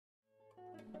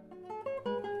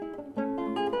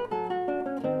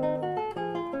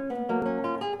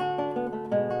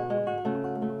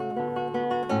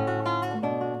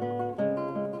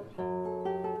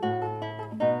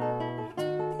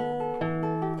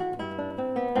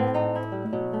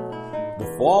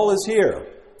Fall is here,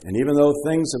 and even though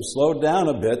things have slowed down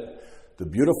a bit, the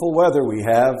beautiful weather we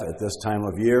have at this time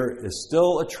of year is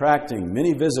still attracting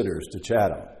many visitors to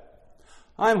Chatham.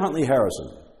 I'm Huntley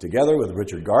Harrison, together with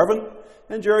Richard Garvin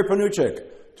and Jerry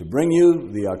Panuchik, to bring you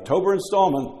the October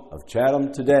installment of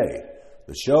Chatham Today,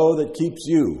 the show that keeps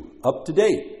you up to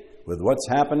date with what's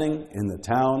happening in the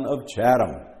town of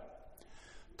Chatham.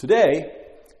 Today,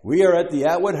 we are at the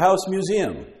Atwood House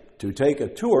Museum to take a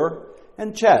tour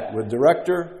and chat with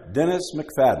director Dennis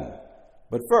McFadden.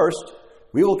 But first,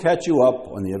 we will catch you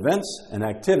up on the events and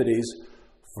activities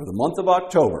for the month of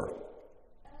October.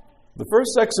 The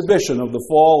first exhibition of the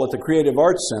fall at the Creative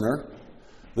Arts Center,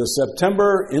 the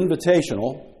September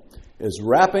Invitational, is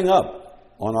wrapping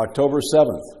up on October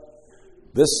 7th.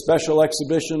 This special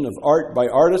exhibition of art by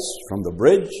artists from the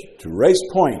Bridge to Race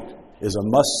Point is a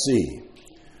must-see.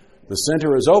 The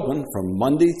center is open from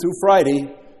Monday through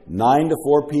Friday, 9 to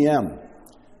 4 p.m.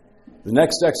 The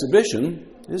next exhibition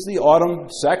is the Autumn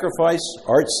Sacrifice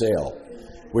Art Sale,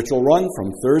 which will run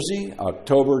from Thursday,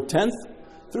 October 10th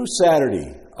through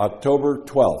Saturday, October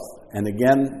 12th, and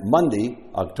again Monday,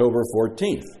 October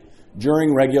 14th,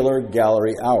 during regular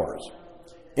gallery hours.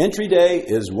 Entry day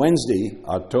is Wednesday,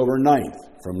 October 9th,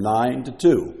 from 9 to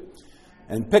 2,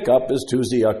 and pickup is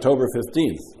Tuesday, October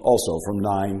 15th, also from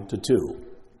 9 to 2.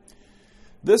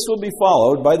 This will be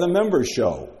followed by the Members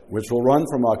Show, which will run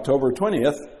from October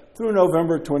 20th through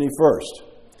November 21st,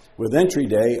 with entry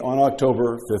day on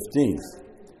October 15th.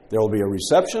 There will be a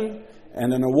reception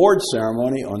and an award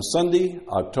ceremony on Sunday,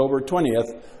 October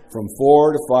 20th, from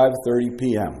 4 to 5:30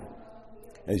 p.m.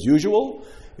 As usual,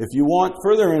 if you want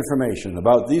further information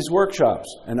about these workshops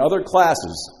and other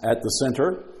classes at the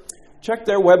center, check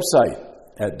their website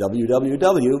at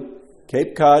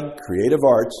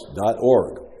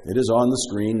www.capecodcreativearts.org. It is on the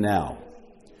screen now.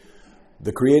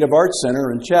 The Creative Arts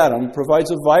Center in Chatham provides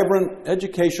a vibrant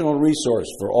educational resource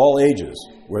for all ages,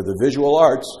 where the visual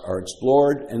arts are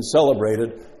explored and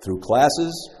celebrated through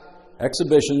classes,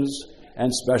 exhibitions,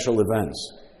 and special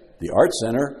events. The Art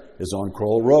Center is on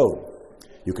Kroll Road.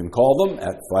 You can call them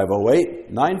at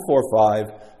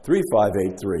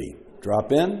 508-945-3583.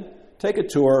 Drop in, take a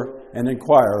tour, and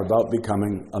inquire about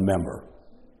becoming a member.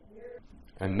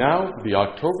 And now, the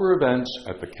October events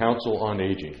at the Council on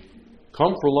Aging.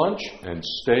 Come for lunch and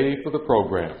stay for the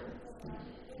program.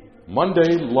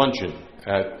 Monday luncheon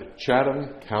at the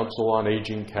Chatham Council on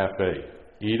Aging Cafe.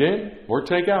 Eat in or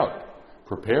take out.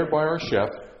 Prepared by our chef.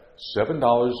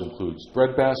 $7 includes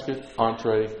bread basket,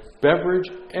 entree, beverage,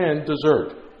 and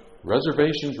dessert.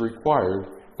 Reservations required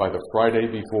by the Friday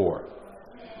before.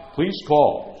 Please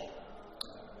call.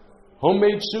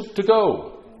 Homemade soup to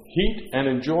go. Heat and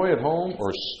enjoy at home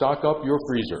or stock up your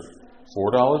freezer.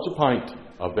 $4 a pint.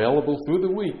 Available through the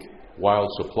week while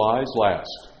supplies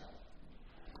last.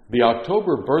 The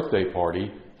October birthday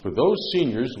party for those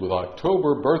seniors with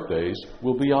October birthdays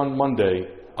will be on Monday,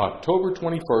 October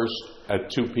 21st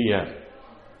at 2 p.m.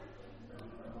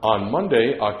 On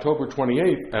Monday, October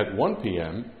 28th at 1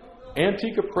 p.m.,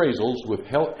 Antique Appraisals with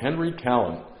Henry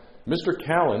Callan. Mr.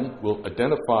 Callan will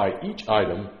identify each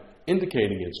item,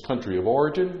 indicating its country of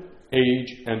origin,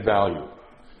 age, and value.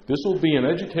 This will be an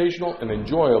educational and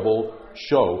enjoyable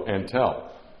show and tell.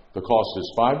 The cost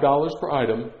is $5 per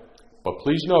item, but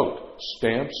please note,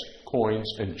 stamps, coins,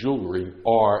 and jewelry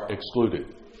are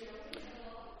excluded.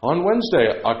 On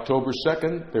Wednesday, October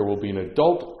 2nd, there will be an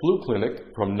adult flu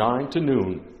clinic from 9 to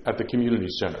noon at the community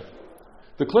center.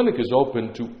 The clinic is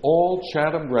open to all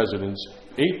Chatham residents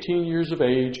 18 years of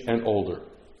age and older.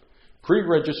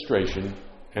 Pre-registration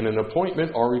and an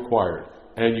appointment are required,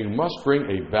 and you must bring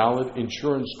a valid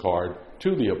insurance card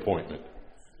to the appointment.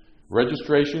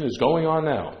 Registration is going on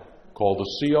now. Call the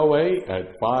COA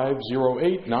at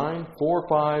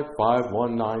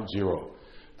 508-945-5190.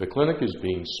 The clinic is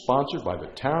being sponsored by the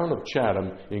town of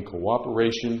Chatham in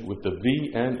cooperation with the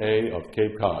VNA of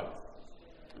Cape Cod.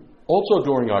 Also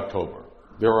during October,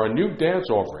 there are new dance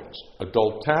offerings,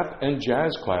 adult tap and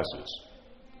jazz classes,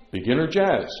 beginner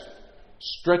jazz,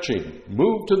 stretching,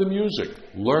 move to the music,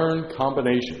 learn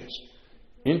combinations.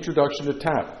 Introduction to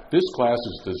tap. This class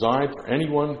is designed for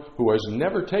anyone who has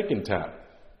never taken tap.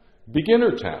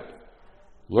 Beginner tap.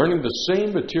 Learning the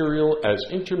same material as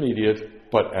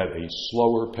intermediate, but at a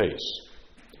slower pace.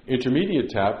 Intermediate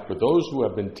tap for those who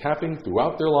have been tapping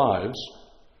throughout their lives.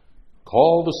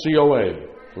 Call the COA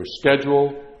for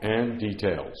schedule and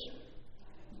details.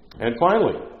 And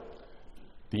finally,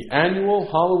 the annual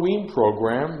Halloween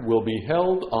program will be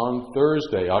held on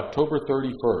Thursday, October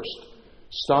 31st.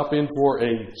 Stop in for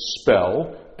a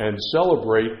spell and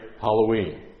celebrate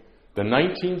Halloween. The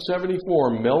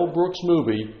 1974 Mel Brooks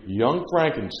movie, Young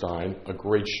Frankenstein, a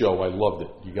great show, I loved it,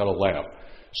 you gotta laugh,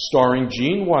 starring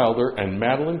Gene Wilder and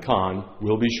Madeline Kahn,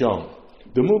 will be shown.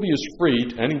 The movie is free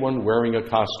to anyone wearing a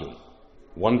costume.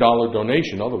 $1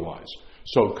 donation otherwise.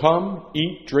 So come,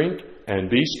 eat, drink, and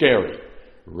be scary.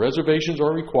 Reservations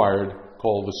are required.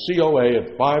 Call the COA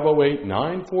at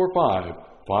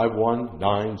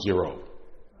 508-945-5190.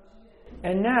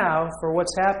 And now for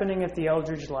what's happening at the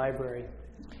Eldridge Library.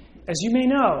 As you may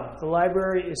know, the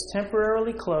library is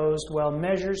temporarily closed while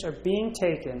measures are being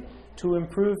taken to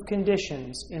improve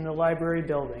conditions in the library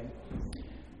building.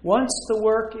 Once the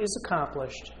work is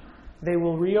accomplished, they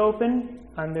will reopen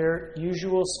on their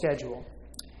usual schedule.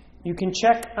 You can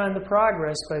check on the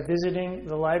progress by visiting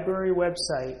the library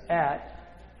website at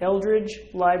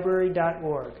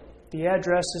eldridgelibrary.org. The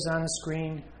address is on the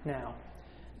screen now.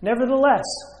 Nevertheless,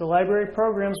 the library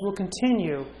programs will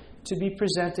continue to be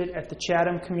presented at the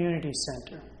Chatham Community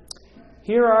Center.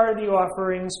 Here are the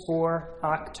offerings for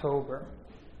October.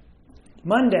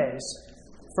 Mondays,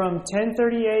 from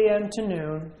 10:30 a.m. to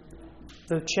noon,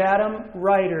 the Chatham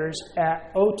Writers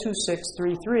at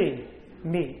 02633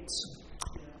 meets.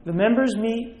 The members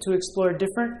meet to explore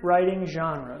different writing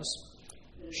genres,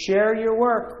 share your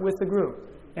work with the group,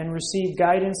 and receive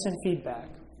guidance and feedback.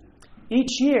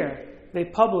 Each year, they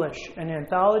publish an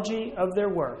anthology of their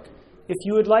work. If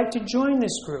you would like to join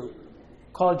this group,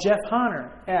 call Jeff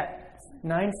Honor at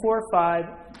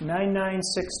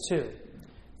 945-9962.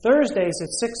 Thursdays at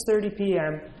 6:30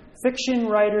 p.m., Fiction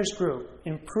Writers Group.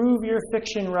 Improve your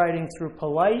fiction writing through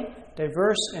polite,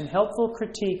 diverse, and helpful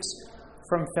critiques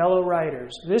from fellow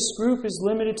writers. This group is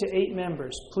limited to 8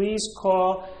 members. Please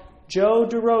call Joe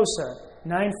DeRosa,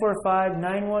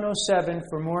 945-9107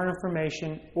 for more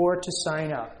information or to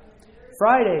sign up.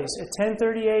 Fridays at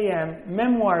 10:30 a.m.,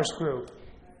 Memoirs Group.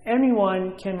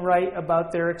 Anyone can write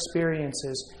about their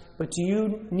experiences, but do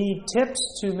you need tips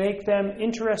to make them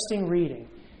interesting reading?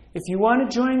 If you want to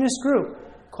join this group,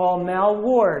 call Mal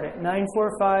Ward at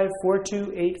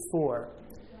 945-4284.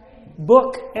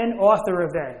 Book and author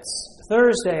events.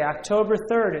 Thursday, October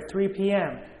 3rd at 3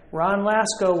 p.m., Ron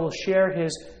Lasko will share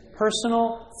his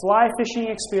personal fly fishing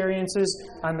experiences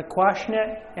on the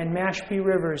Quashnet and Mashpee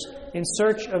rivers in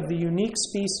search of the unique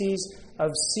species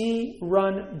of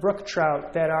sea-run brook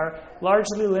trout that are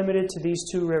largely limited to these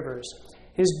 2 rivers.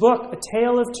 His book, A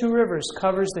Tale of Two Rivers,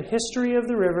 covers the history of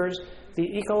the rivers,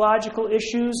 the ecological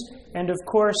issues, and of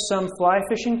course some fly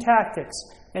fishing tactics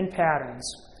and patterns.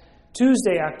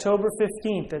 Tuesday, October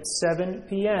 15th at 7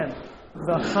 p.m.,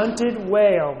 The Hunted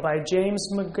Whale by James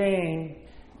McGain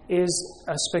is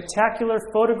a spectacular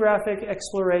photographic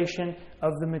exploration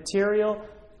of the material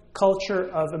culture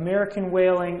of American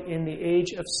whaling in the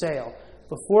age of sail,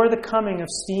 before the coming of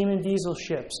steam and diesel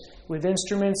ships with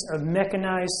instruments of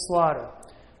mechanized slaughter.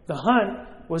 The hunt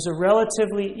was a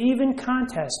relatively even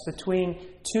contest between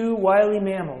 2 wily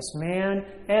mammals, man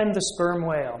and the sperm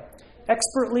whale.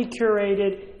 Expertly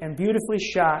curated and beautifully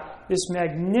shot, this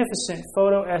magnificent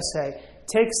photo essay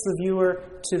takes the viewer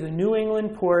to the New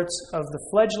England ports of the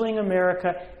fledgling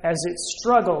America as it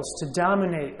struggles to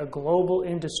dominate a global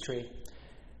industry.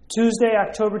 Tuesday,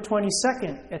 October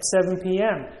 22nd at 7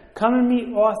 p.m., come and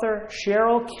meet author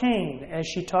Cheryl Kane as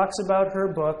she talks about her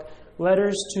book,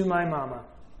 Letters to My Mama.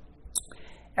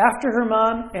 After her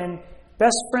mom and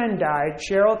best friend died,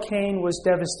 Cheryl Kane was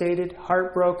devastated,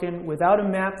 heartbroken, without a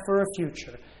map for a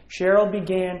future. Cheryl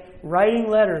began writing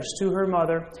letters to her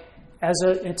mother as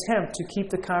an attempt to keep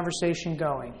the conversation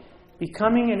going,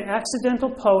 becoming an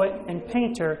accidental poet and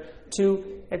painter to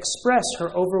express her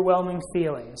overwhelming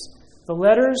feelings. The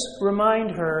letters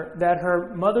remind her that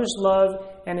her mother's love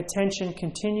and attention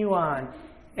continue on,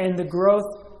 and the growth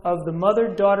of the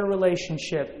mother-daughter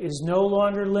relationship is no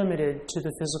longer limited to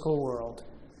the physical world.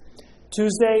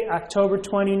 Tuesday, October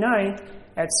 29th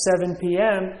at 7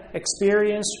 p.m.,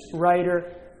 experienced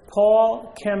writer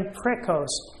Paul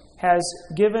Kemprekos has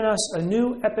given us a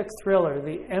new epic thriller,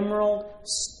 The Emerald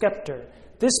Scepter.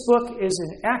 This book is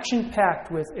an action-packed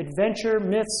with adventure,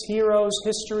 myths, heroes,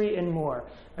 history, and more.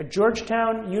 A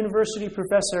Georgetown University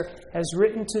professor has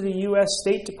written to the U.S.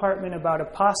 State Department about a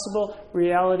possible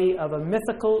reality of a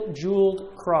mythical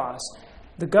jeweled cross.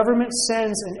 The government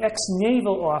sends an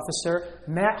ex-naval officer,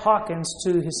 Matt Hawkins,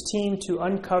 to his team to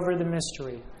uncover the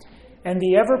mystery. And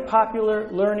the ever-popular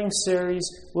learning series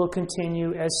will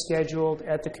continue as scheduled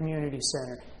at the Community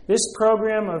Center. This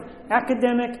program of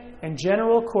academic and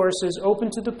general courses open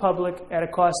to the public at a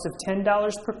cost of $10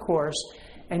 per course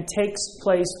and takes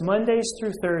place Mondays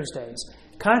through Thursdays.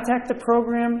 Contact the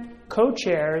program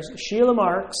co-chairs Sheila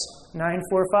Marks,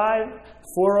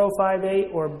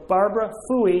 945-4058, or Barbara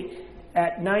Fooey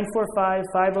at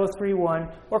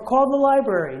 945-5031 or call the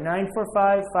library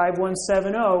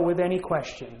 945-5170 with any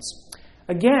questions.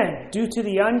 Again, due to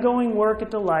the ongoing work at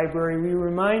the library, we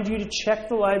remind you to check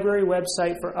the library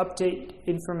website for update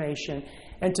information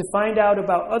and to find out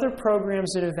about other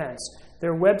programs and events.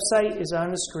 Their website is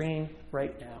on the screen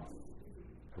right now.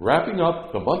 Wrapping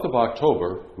up the month of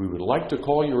October, we would like to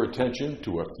call your attention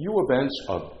to a few events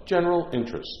of general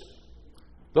interest.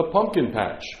 The Pumpkin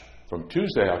Patch, from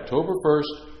Tuesday, October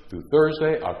 1st through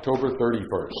Thursday, October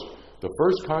 31st. The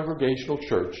First Congregational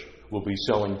Church will be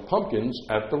selling pumpkins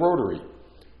at the Rotary.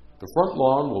 The front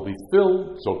lawn will be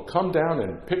filled, so come down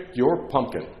and pick your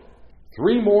pumpkin.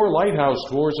 3 more lighthouse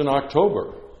tours in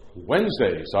October.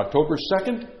 Wednesdays, October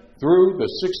 2nd through the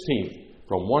 16th,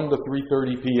 from 1 to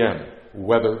 3:30 p.m.,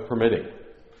 weather permitting.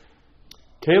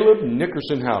 Caleb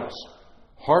Nickerson House,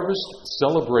 Harvest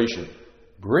Celebration.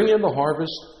 Bring in the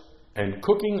harvest and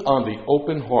cooking on the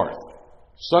open hearth.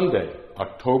 Sunday,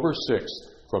 October 6th,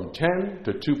 from 10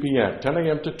 to 2 p.m., 10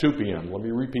 a.m. to 2 p.m. Let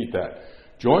me repeat that.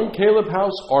 Join Caleb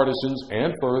House artisans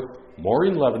Ann Firth,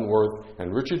 Maureen Leavenworth,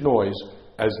 and Richard Noyes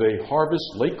as they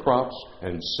harvest late crops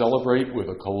and celebrate with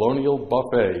a colonial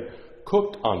buffet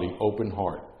cooked on the open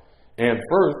hearth. Ann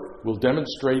Firth will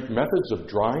demonstrate methods of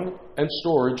drying and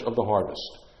storage of the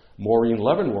harvest. Maureen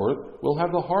Leavenworth will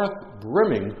have the hearth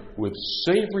brimming with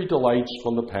savory delights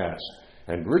from the past,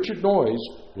 and Richard Noyes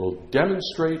will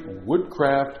demonstrate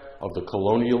woodcraft of the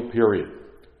colonial period.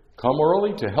 Come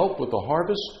early to help with the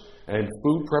harvest and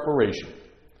food preparation.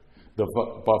 The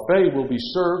buffet will be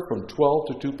served from 12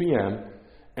 to 2 p.m.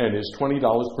 and is $20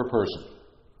 per person.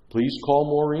 Please call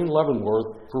Maureen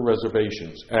Leavenworth for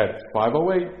reservations at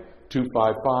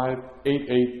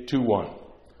 508-255-8821.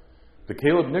 The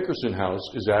Caleb Nickerson House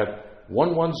is at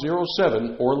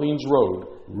 1107 Orleans Road,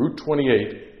 Route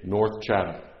 28, North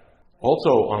Chatham.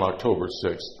 Also on October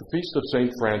 6th, the Feast of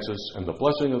St. Francis and the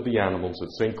Blessing of the Animals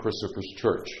at St. Christopher's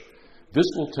Church. This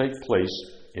will take place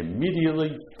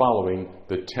immediately following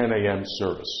the 10 a.m.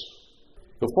 service.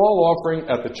 The fall offering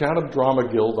at the Chatham Drama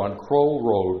Guild on Crowell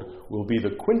Road will be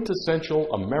the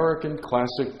quintessential American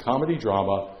classic comedy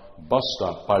drama, Bus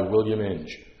Stop by William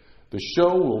Inge. The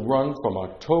show will run from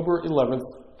October 11th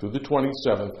through the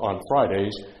 27th on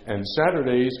Fridays and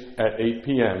Saturdays at 8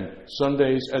 p.m.,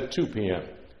 Sundays at 2 p.m.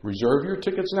 Reserve your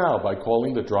tickets now by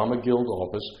calling the Drama Guild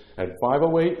office at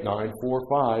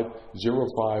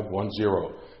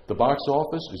 508-945-0510. The box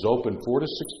office is open 4 to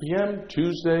 6 p.m.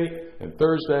 Tuesday and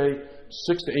Thursday,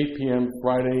 6 to 8 p.m.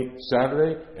 Friday,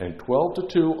 Saturday, and 12 to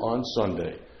 2 on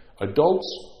Sunday. Adults,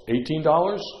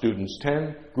 $18, students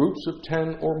 10, groups of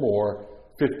 10 or more,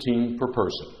 15 per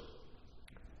person.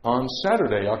 On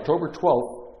Saturday, October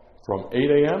 12th, from 8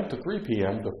 a.m. to 3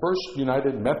 p.m., the First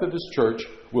United Methodist Church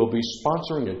will be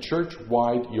sponsoring a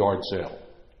church-wide yard sale.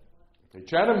 The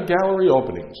Chatham Gallery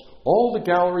openings. All the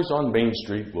galleries on Main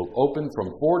Street will open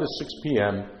from 4 to 6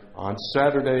 p.m. on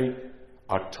Saturday,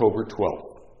 October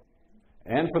 12th.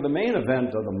 And for the main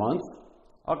event of the month,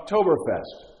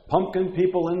 Oktoberfest, Pumpkin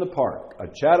People in the Park, a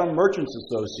Chatham Merchants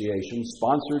Association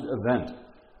sponsored event,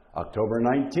 October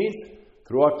 19th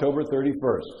through October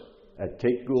 31st at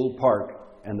Kate Gould Park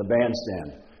and the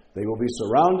bandstand. They will be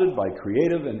surrounded by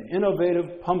creative and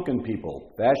innovative pumpkin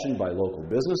people fashioned by local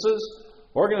businesses,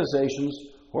 organizations,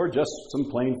 or just some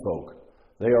plain folk.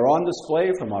 They are on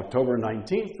display from October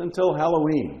 19th until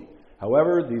Halloween.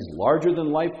 However, these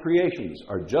larger-than-life creations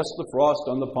are just the frost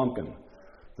on the pumpkin,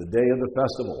 the day of the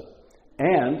festival.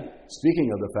 And,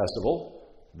 speaking of the festival,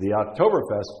 the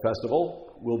Oktoberfest Festival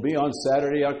will be on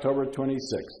Saturday, October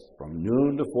 26th, from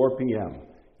noon to 4 p.m.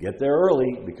 Get there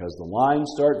early because the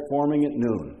lines start forming at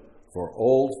noon for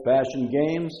old-fashioned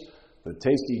games, the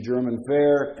tasty German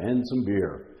fare, and some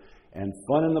beer, and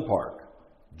fun in the park.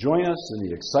 Join us in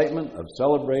the excitement of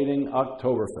celebrating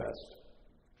Oktoberfest.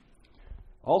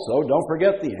 Also, don't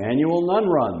forget the annual Nun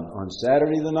Run on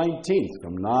Saturday the 19th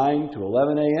from 9 to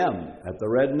 11 a.m. at the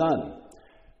Red Nun.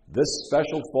 This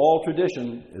special fall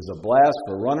tradition is a blast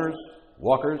for runners,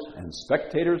 walkers, and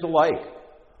spectators alike.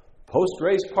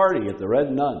 Post-race party at the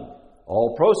Red Nun.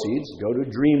 All proceeds go to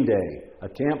Dream Day, a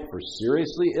camp for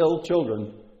seriously ill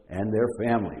children and their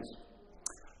families.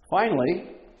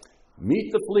 Finally,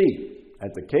 meet the fleet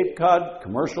at the Cape Cod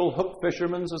Commercial Hook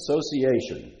Fishermen's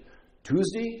Association,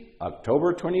 Tuesday,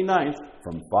 October 29th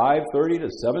from 5:30 to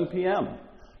 7 p.m.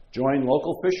 Join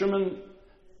local fishermen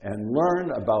and learn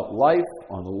about life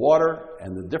on the water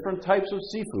and the different types of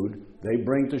seafood they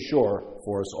bring to shore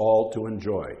for us all to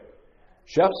enjoy.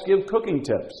 Chefs give cooking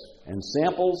tips and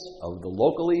samples of the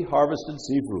locally harvested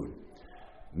seafood.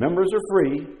 Members are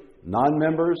free,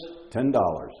 non-members $10.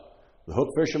 The Hook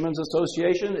Fishermen's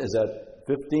Association is at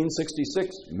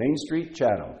 1566 Main Street,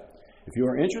 Chatham. If you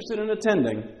are interested in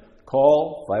attending,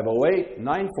 call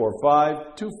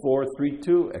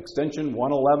 508-945-2432, extension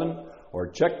 111, or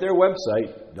check their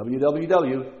website,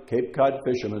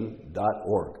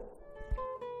 www.capecodfisherman.org.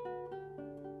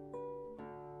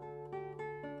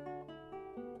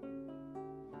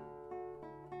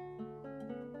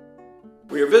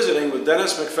 We are visiting with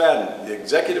Dennis McFadden, the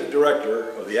Executive Director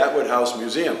of the Atwood House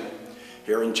Museum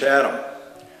here in Chatham.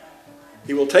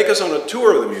 He will take us on a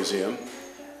tour of the museum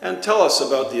and tell us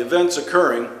about the events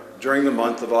occurring during the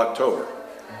month of October.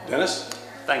 Dennis?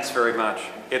 Thanks very much.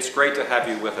 It's great to have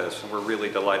you with us, and we're really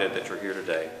delighted that you're here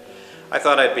today. I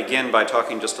thought I'd begin by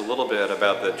talking just a little bit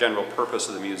about the general purpose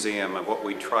of the museum and what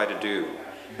we try to do.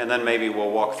 And then maybe we'll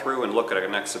walk through and look at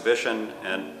an exhibition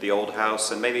and the old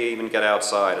house, and maybe even get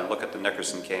outside and look at the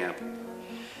Nickerson camp.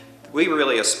 We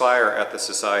really aspire at the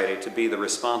Society to be the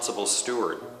responsible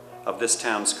steward of this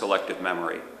town's collective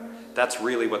memory. That's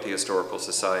really what the Historical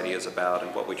Society is about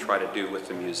and what we try to do with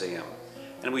the museum.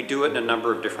 And we do it in a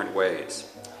number of different ways.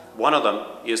 One of them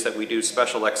is that we do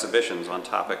special exhibitions on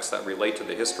topics that relate to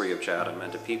the history of Chatham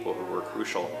and to people who were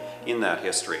crucial in that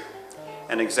history.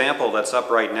 An example that's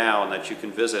up right now and that you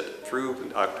can visit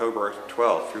through October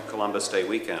 12th, through Columbus Day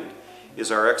weekend,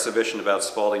 is our exhibition about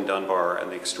Spalding Dunbar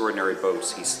and the extraordinary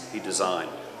boats he designed.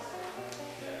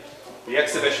 The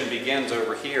exhibition begins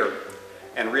over here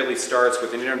and really starts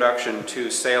with an introduction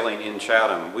to sailing in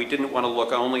Chatham. We didn't want to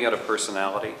look only at a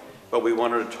personality, but we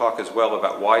wanted to talk as well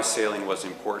about why sailing was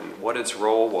important, what its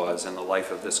role was in the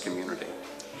life of this community.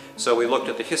 So we looked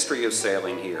at the history of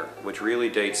sailing here, which really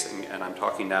dates, and I'm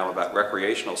talking now about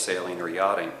recreational sailing or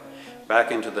yachting,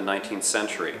 back into the 19th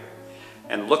century,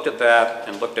 and looked at that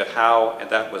and looked at how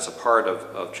that was a part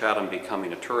of Chatham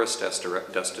becoming a tourist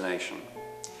destination.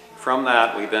 From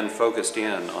that, we then focused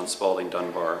in on Spalding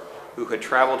Dunbar, who had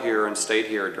traveled here and stayed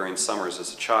here during summers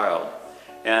as a child,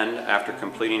 and after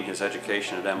completing his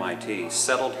education at MIT,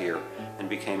 settled here and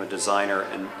became a designer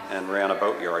and ran a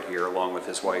boatyard here along with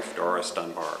his wife, Doris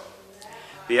Dunbar.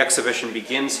 The exhibition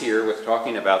begins here with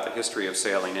talking about the history of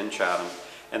sailing in Chatham,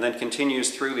 and then continues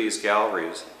through these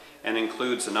galleries and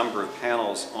includes a number of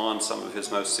panels on some of his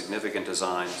most significant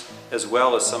designs, as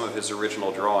well as some of his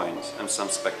original drawings and some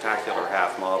spectacular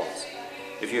half models.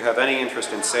 If you have any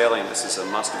interest in sailing, this is a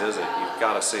must visit. You've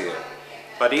got to see it.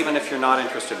 But even if you're not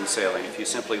interested in sailing, if you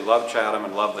simply love Chatham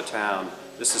and love the town,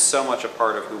 this is so much a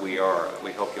part of who we are that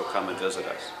we hope you'll come and visit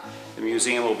us. The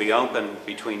museum will be open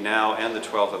between now and the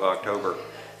 12th of October,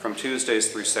 from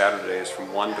Tuesdays through Saturdays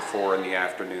from 1 to 4 in the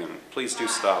afternoon. Please do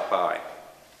stop by.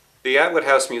 The Atwood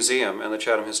House Museum and the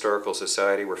Chatham Historical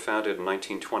Society were founded in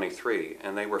 1923,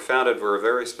 and they were founded for a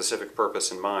very specific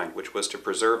purpose in mind, which was to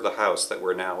preserve the house that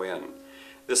we're now in.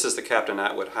 This is the Captain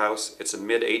Atwood House. It's a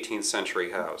mid-18th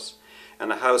century house,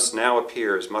 and the house now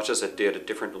appears much as it did at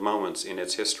different moments in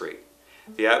its history.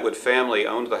 The Atwood family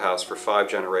owned the house for 5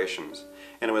 generations,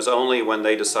 and it was only when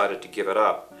they decided to give it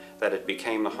up that it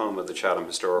became the home of the Chatham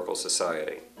Historical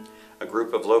Society. A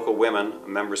group of local women,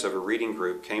 members of a reading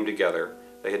group, came together.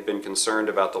 They had been concerned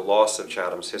about the loss of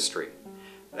Chatham's history.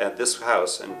 At this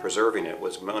house, and preserving it,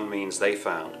 was one means they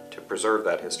found to preserve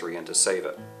that history and to save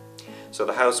it. So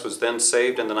the house was then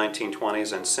saved in the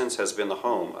 1920s and since has been the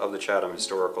home of the Chatham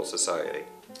Historical Society.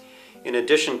 In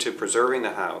addition to preserving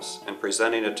the house and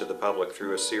presenting it to the public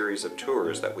through a series of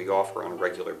tours that we offer on a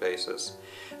regular basis,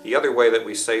 the other way that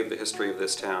we save the history of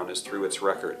this town is through its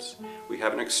records. We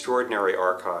have an extraordinary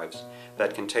archives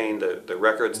that contain the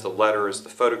records, the letters, the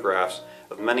photographs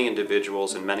of many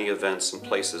individuals and many events and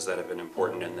places that have been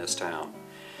important in this town.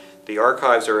 The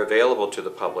archives are available to the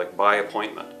public by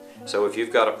appointment. So if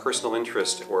you've got a personal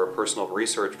interest or a personal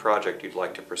research project you'd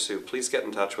like to pursue, please get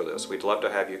in touch with us. We'd love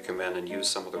to have you come in and use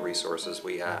some of the resources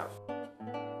we have.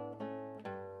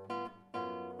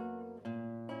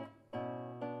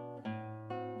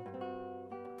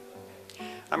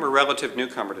 I'm a relative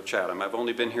newcomer to Chatham. I've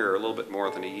only been here a little bit more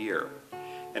than a year.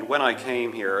 And when I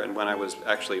came here, and when I was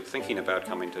actually thinking about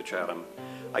coming to Chatham,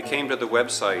 I came to the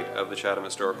website of the Chatham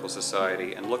Historical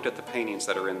Society and looked at the paintings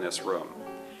that are in this room.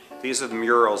 These are the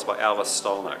murals by Alice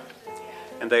Stolnick,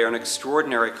 and they are an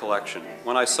extraordinary collection.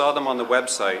 When I saw them on the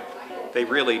website, they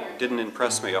really didn't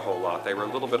impress me a whole lot. They were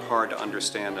a little bit hard to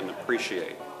understand and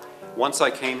appreciate. Once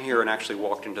I came here and actually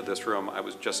walked into this room, I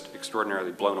was just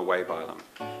extraordinarily blown away by them.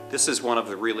 This is one of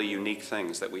the really unique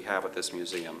things that we have at this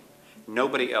museum.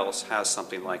 Nobody else has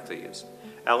something like these.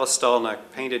 Alice Stolnick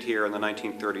painted here in the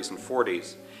 1930s and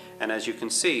 40s, and as you can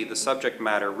see, the subject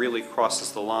matter really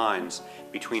crosses the lines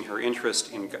between her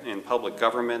interest in public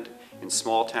government, in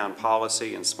small town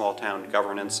policy, in small town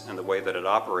governance, and the way that it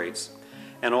operates,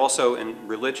 and also in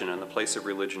religion and the place of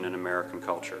religion in American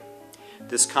culture.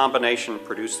 This combination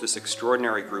produced this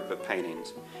extraordinary group of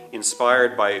paintings,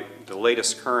 inspired by the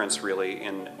latest currents really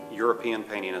in European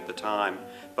painting at the time,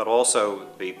 but also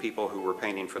the people who were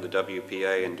painting for the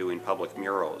WPA and doing public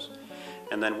murals.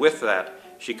 And then with that,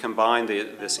 she combined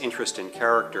this interest in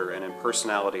character and in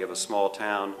personality of a small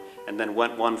town, and then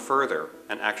went one further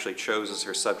and actually chose as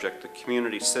her subject the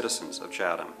community citizens of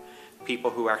Chatham,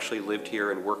 people who actually lived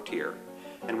here and worked here.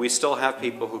 And we still have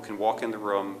people who can walk in the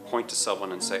room, point to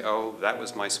someone and say, oh, that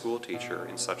was my school teacher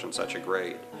in such and such a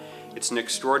grade. It's an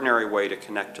extraordinary way to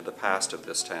connect to the past of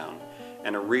this town,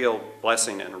 and a real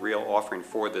blessing and a real offering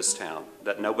for this town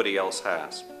that nobody else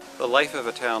has. The life of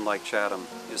a town like Chatham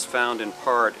is found in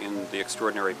part in the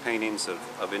extraordinary paintings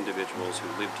of individuals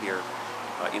who lived here,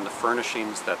 in the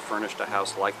furnishings that furnished a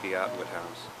house like the Atwood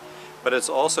House. But it's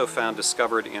also found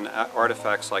discovered in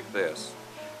artifacts like this.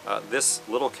 This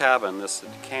little cabin, this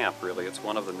camp really, it's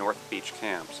one of the North Beach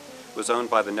camps, was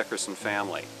owned by the Nickerson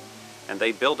family. And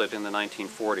they built it in the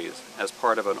 1940s as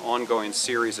part of an ongoing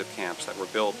series of camps that were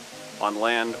built on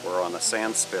land or on a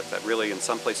sand spit that really in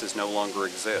some places no longer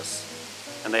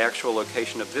exists. And the actual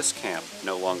location of this camp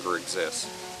no longer exists.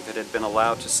 If it had been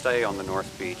allowed to stay on the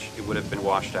North Beach, it would have been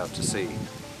washed out to sea.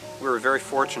 We were very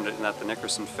fortunate in that the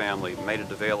Nickerson family made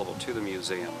it available to the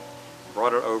museum,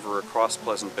 brought it over across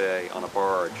Pleasant Bay on a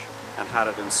barge, and had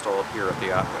it installed here at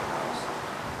the Atwood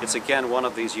House. It's again one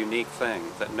of these unique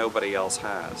things that nobody else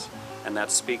has, and that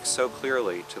speaks so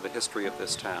clearly to the history of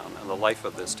this town and the life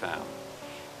of this town.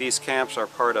 These camps are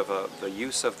part of the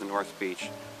use of the North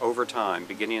Beach over time,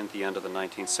 beginning at the end of the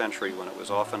 19th century when it was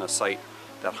often a site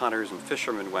that hunters and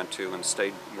fishermen went to and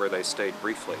stayed where they stayed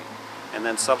briefly, and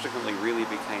then subsequently really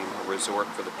became a resort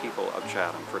for the people of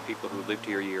Chatham, for people who lived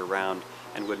here year-round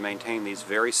and would maintain these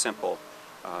very simple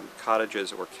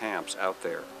cottages or camps out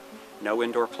there. No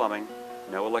indoor plumbing,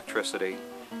 no electricity,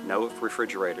 no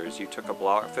refrigerators. You took a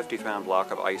 50-pound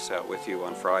block of ice out with you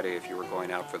on Friday if you were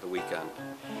going out for the weekend.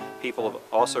 People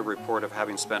also report of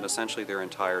having spent essentially their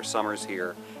entire summers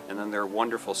here, and then there are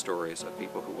wonderful stories of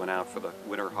people who went out for the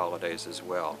winter holidays as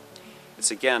well.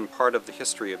 It's again part of the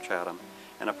history of Chatham,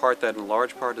 and a part that in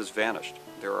large part has vanished.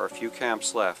 There are a few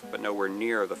camps left, but nowhere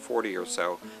near the 40 or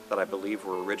so that I believe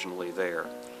were originally there.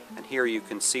 And here you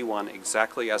can see one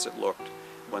exactly as it looked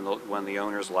when the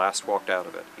owners last walked out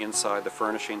of it. Inside, the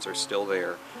furnishings are still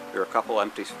there. There are a couple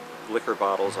empty liquor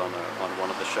bottles on one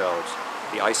of the shelves.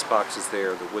 The icebox is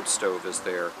there, the wood stove is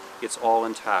there. It's all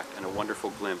intact and a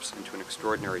wonderful glimpse into an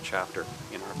extraordinary chapter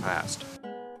in our past.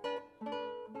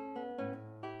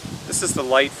 This is the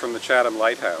light from the Chatham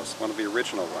Lighthouse, one of the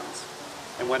original ones.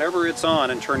 And whenever it's on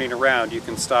and turning around, you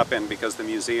can stop in because the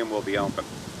museum will be open.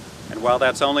 And while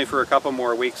that's only for a couple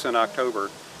more weeks in October,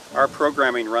 our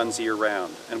programming runs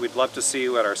year-round, and we'd love to see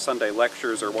you at our Sunday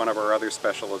lectures or one of our other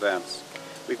special events.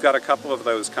 We've got a couple of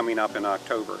those coming up in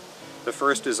October. The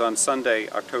first is on Sunday,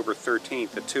 October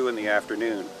 13th at 2 in the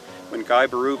afternoon, when Guy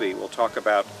Berube will talk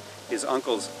about his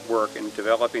uncle's work in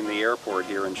developing the airport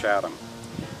here in Chatham.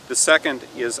 The second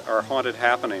is our Haunted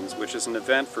Happenings, which is an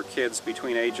event for kids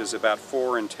between ages about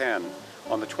 4 and 10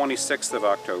 on the 26th of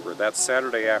October. That's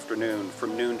Saturday afternoon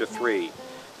from noon to 3.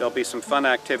 There'll be some fun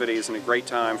activities and a great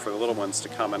time for the little ones to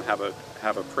come and have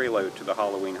a prelude to the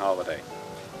Halloween holiday.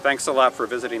 Thanks a lot for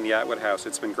visiting the Atwood House.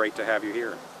 It's been great to have you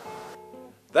here.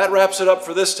 That wraps it up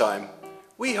for this time.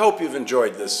 We hope you've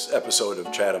enjoyed this episode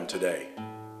of Chatham Today.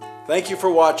 Thank you for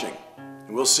watching,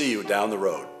 and we'll see you down the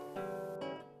road.